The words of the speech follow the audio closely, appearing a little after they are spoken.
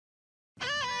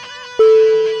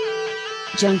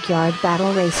Junkyard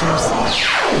Battle Racers.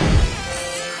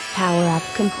 Power up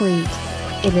complete.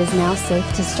 It is now safe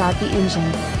to start the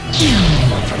engine.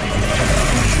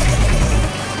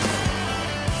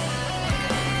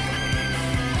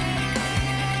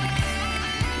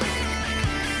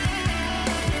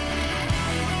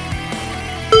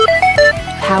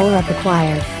 Power up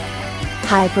acquired.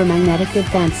 Hypermagnetic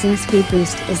defense and speed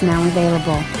boost is now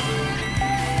available.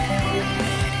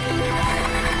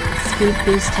 Speed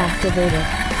boost activated.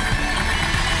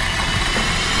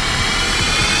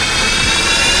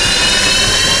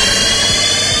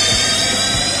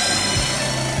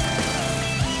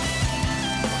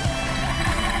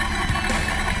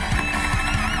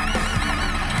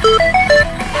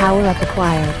 Power up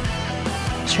acquired.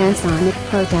 Transonic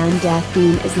proton death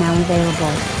beam is now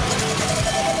available.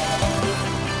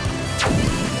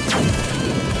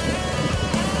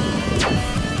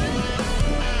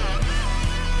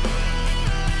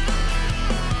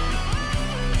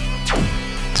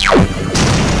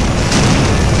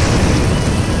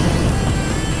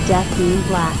 Death beam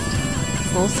blast.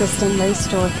 Full system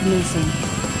restore commencing.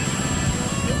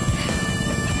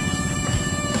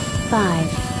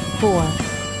 5, 4,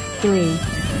 3,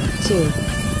 2,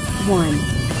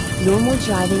 1. Normal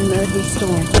driving mode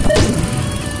restored.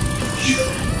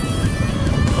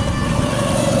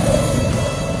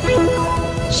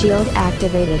 Shield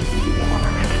activated.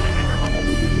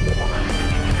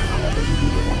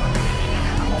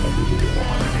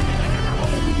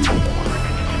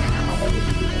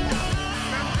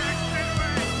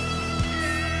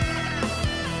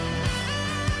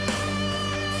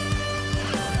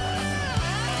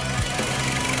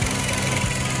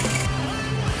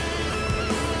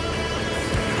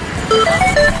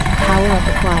 Power up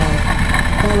acquired.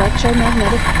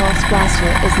 Electromagnetic pulse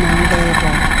blaster is now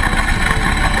available.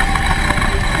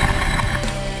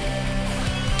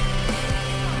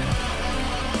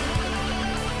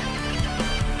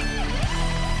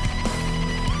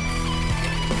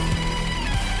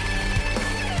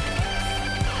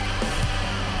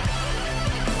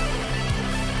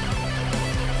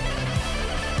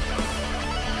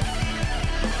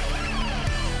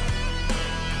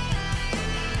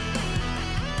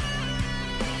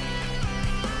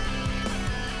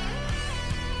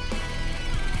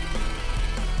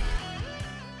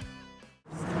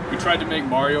 Tried to make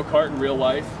Mario Kart in real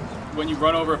life. When you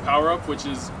run over a power-up, which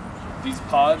is these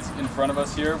pods in front of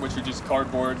us here, which are just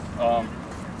cardboard,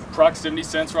 proximity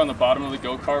sensor on the bottom of the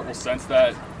go-kart will sense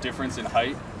that difference in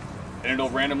height, and it'll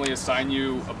randomly assign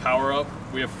you a power-up.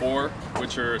 We have 4,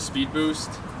 which are speed boost,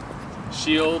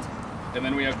 shield, and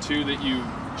then we have 2 that you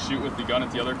shoot with the gun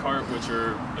at the other cart, which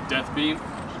are a death beam,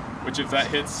 which if that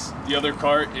hits the other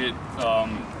cart, it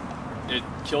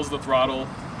kills the throttle,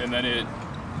 and then it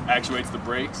actuates the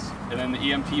brakes, and then the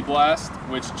EMP blast,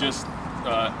 which just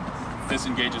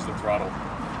disengages the throttle.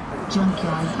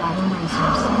 Junkyard Battle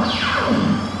Racers.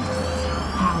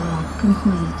 Power up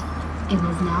complete. It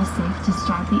is now safe to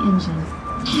start the engine.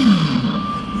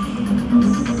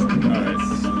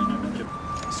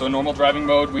 Alright. So normal driving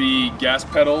mode, gas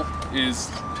pedal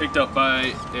is picked up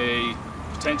by a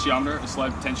potentiometer, a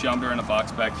slide potentiometer in a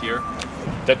box back here.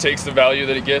 That takes the value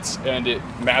that it gets and it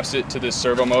maps it to this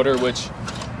servo motor, which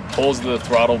pulls the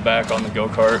throttle back on the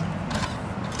go-kart.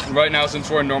 Right now, since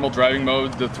we're in normal driving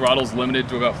mode, the throttle's limited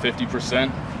to about 50%.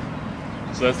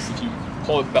 So that's, if you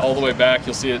pull it all the way back,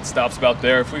 you'll see it stops about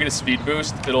there. If we get a speed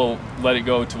boost, it'll let it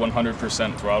go to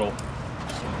 100% throttle.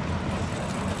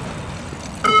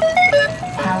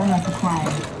 Power up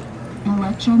acquired.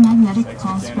 Electromagnetic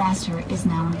pulse blaster is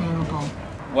now available.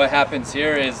 What happens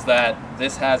here is that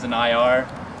this has an IR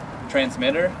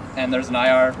transmitter and there's an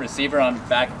IR receiver on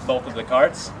back both of the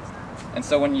carts. And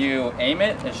so when you aim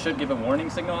it, it should give a warning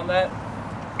signal on that.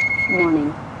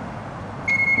 Warning.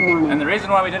 Warning. And the reason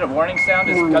why we did a warning sound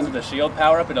is because of the shield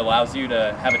power-up. It allows you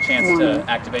to have a chance to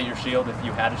activate your shield if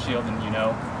you had a shield and you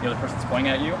know the other person's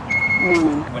pointing at you.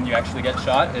 When you actually get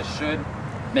shot, it should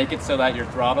make it so that your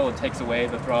throttle, it takes away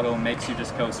the throttle and makes you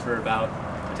just coast for about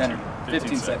 10 or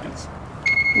 15 seconds.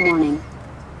 Warning.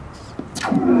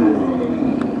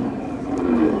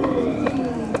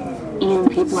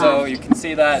 EMP blast. So you can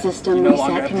see that System you no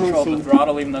longer have reset control of the commencing.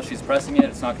 throttle, even though she's pressing it,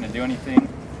 it's not going to do anything.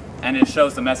 And it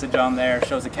shows the message on there,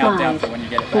 shows a countdown 5, for when you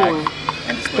get it 4, back,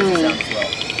 and displays the sound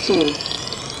as well.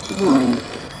 2,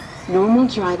 1. Normal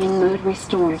driving mode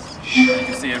restored. You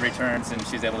can see it returns and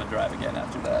she's able to drive again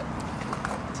after that.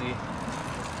 See?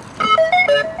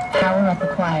 Power up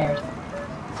acquired.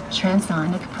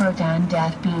 Transonic proton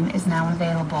death beam is now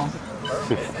available.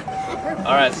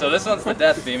 Alright, so this one's the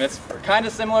death beam. It's kind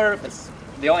of similar. It's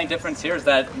The only difference here is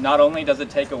that not only does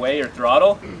it take away your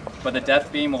throttle, but the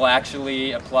depth beam will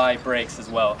actually apply brakes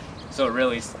as well. So it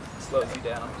really slows you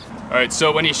down. All right,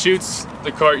 so when he shoots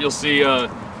the cart, you'll see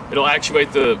it'll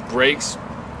actuate the brakes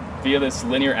via this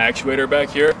linear actuator back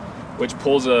here, which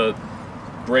pulls a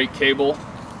brake cable,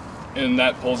 and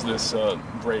that pulls this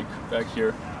brake back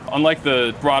here. Unlike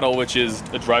the throttle, which is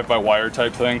a drive-by-wire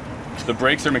type thing, the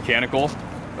brakes are mechanical,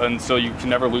 and so you can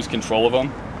never lose control of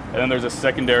them. And then there's a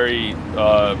secondary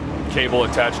cable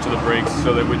attached to the brakes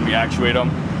so that when we actuate them,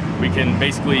 we can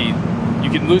basically, you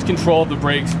can lose control of the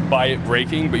brakes by it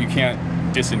braking, but you can't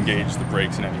disengage the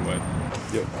brakes in any way.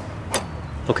 Yep.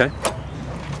 Okay.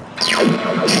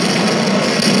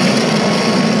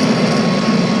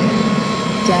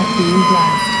 Death beam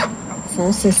blast.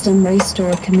 Full system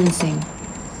restore commencing.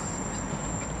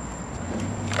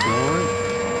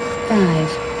 5,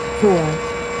 4,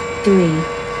 3,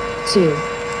 2,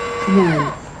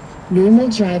 1. Normal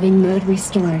driving mode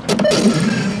restored.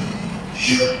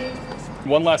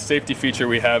 One last safety feature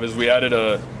we have is we added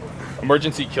a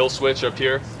emergency kill switch up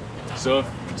here. So if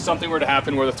something were to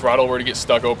happen where the throttle were to get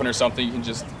stuck open or something, you can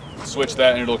just switch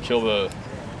that and it'll kill the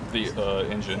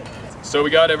engine. So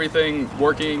we got everything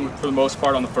working for the most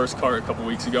part on the first car a couple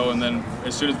weeks ago, and then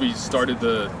as soon as we started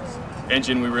the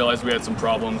engine, we realized we had some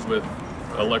problems with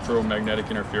electromagnetic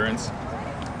interference.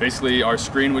 Basically, our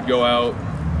screen would go out,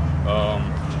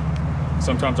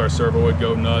 sometimes our servo would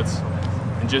go nuts,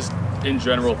 and just in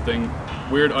general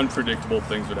weird unpredictable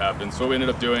things would happen. So what we ended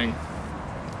up doing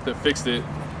that fixed it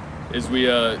is we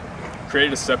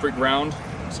created a separate ground.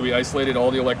 So we isolated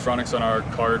all the electronics on our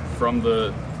cart from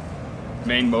the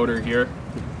main motor here.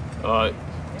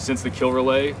 Since the kill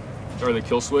relay, or the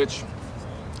kill switch,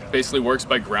 basically works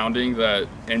by grounding that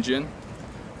engine,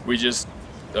 we just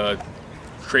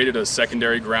created a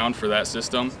secondary ground for that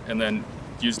system and then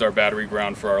used our battery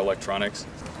ground for our electronics.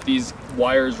 These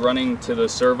wires running to the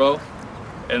servo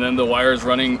and then the wires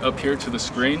running up here to the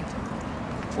screen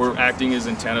were acting as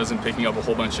antennas and picking up a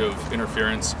whole bunch of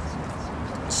interference.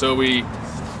 So we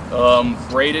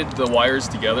braided the wires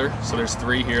together. So there's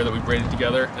 3 here that we braided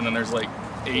together, and then there's like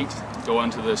 8 go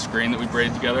onto the screen that we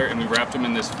braided together, and we wrapped them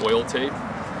in this foil tape,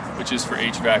 which is for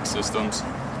HVAC systems.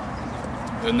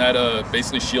 And that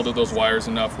basically shielded those wires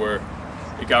enough where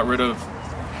it got rid of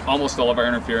almost all of our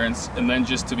interference. And then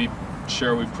just to be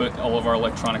sure, we put all of our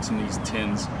electronics in these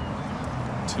tins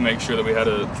to make sure that we had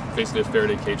basically a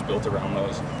Faraday cage built around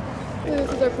those.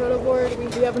 This is our proto board. We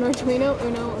do have an Arduino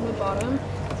Uno on the bottom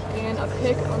and a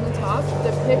PIC on the top.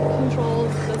 The PIC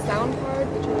controls the sound card,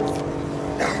 which is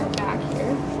back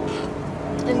here.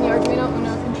 And the Arduino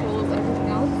Uno controls everything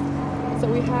else. So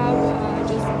we have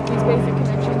just these basic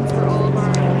connections for all of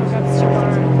our hookups to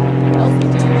our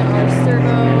LCD, our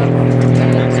servo,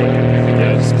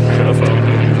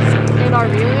 and our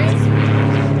relays.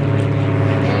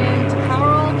 And to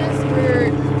power all this, we're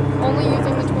only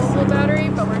using the 12-volt battery,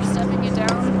 but we're stepping it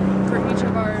down for each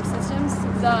of our systems.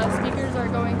 The speakers are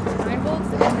going through 9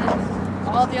 volts, and then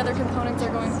all the other components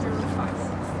are going through